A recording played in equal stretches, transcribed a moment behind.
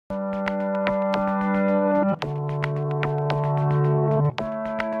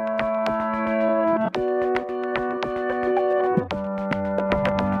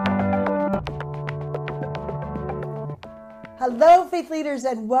faith leaders,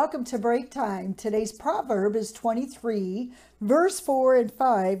 and welcome to Break Time. Today's proverb is 23, verse 4 and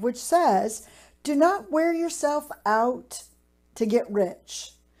 5, which says, "Do not wear yourself out to get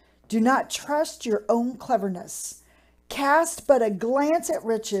rich. Do not trust your own cleverness. Cast but a glance at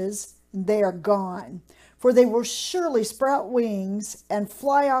riches, and they are gone, for they will surely sprout wings and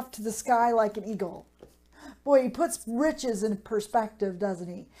fly off to the sky like an eagle." Boy, he puts riches in perspective, doesn't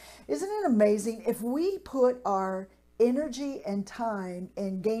he? Isn't it amazing? If we put our energy and time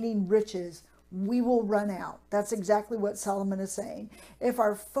in gaining riches, we will run out. That's exactly what Solomon is saying. If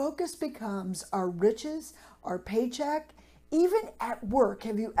our focus becomes our riches, our paycheck, even at work,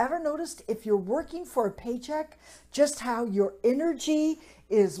 have you ever noticed if you're working for a paycheck, just how your energy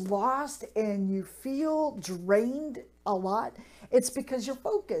is lost and you feel drained a lot? It's because your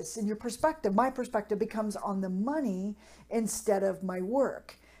focus and your perspective, my perspective, becomes on the money instead of my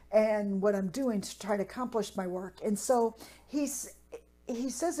work and what I'm doing to try to accomplish my work. And so he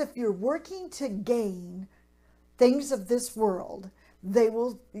says if you're working to gain things of this world,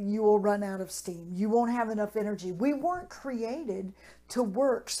 you will run out of steam. You won't have enough energy. We weren't created to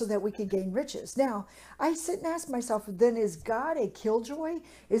work so that we could gain riches. Now, I sit and ask myself, then is God a killjoy?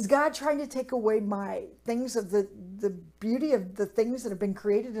 Is God trying to take away my things of the beauty of the things that have been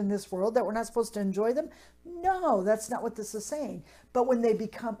created in this world, that we're not supposed to enjoy them? No, that's not what this is saying. But when they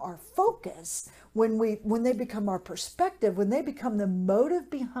become our focus, when they become our perspective, when they become the motive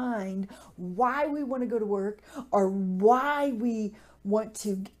behind why we want to go to work or why we want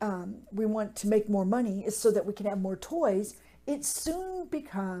to make more money, is so that we can have more toys, you soon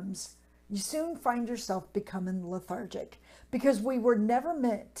find yourself becoming lethargic, because we were never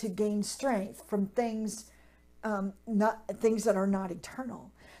meant to gain strength from things that are not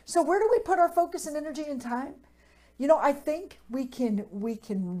eternal. So where do we put our focus and energy and time? You know, I think we can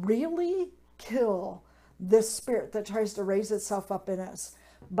really kill this spirit that tries to raise itself up in us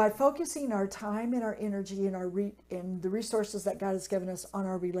by focusing our time and our energy and the resources that God has given us on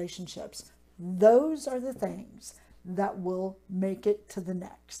our relationships. Those are the things that will make it to the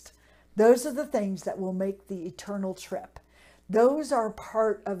next. Those are the things that will make the eternal trip. Those are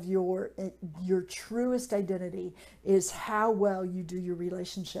part of your truest identity, is how well you do your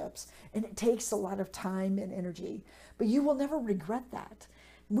relationships. And it takes a lot of time and energy, but you will never regret that.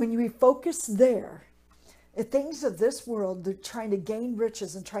 When you focus there, if things of this world, they're trying to gain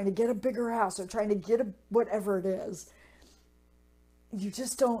riches and trying to get a bigger house or trying to get whatever it is,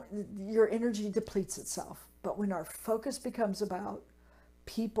 your energy depletes itself. But when our focus becomes about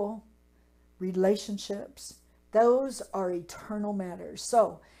people, relationships, those are eternal matters.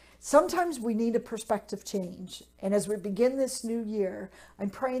 So sometimes we need a perspective change. And as we begin this new year, I'm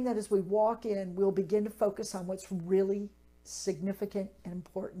praying that as we walk in, we'll begin to focus on what's really significant and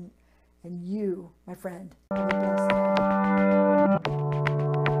important. And you, my friend, are blessed.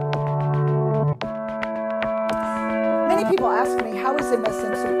 Many people ask me, how is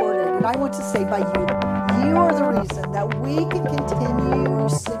MSM supported? And I want to say, by you. You are the reason that we can continue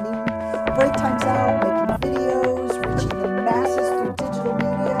sending break times out, making videos,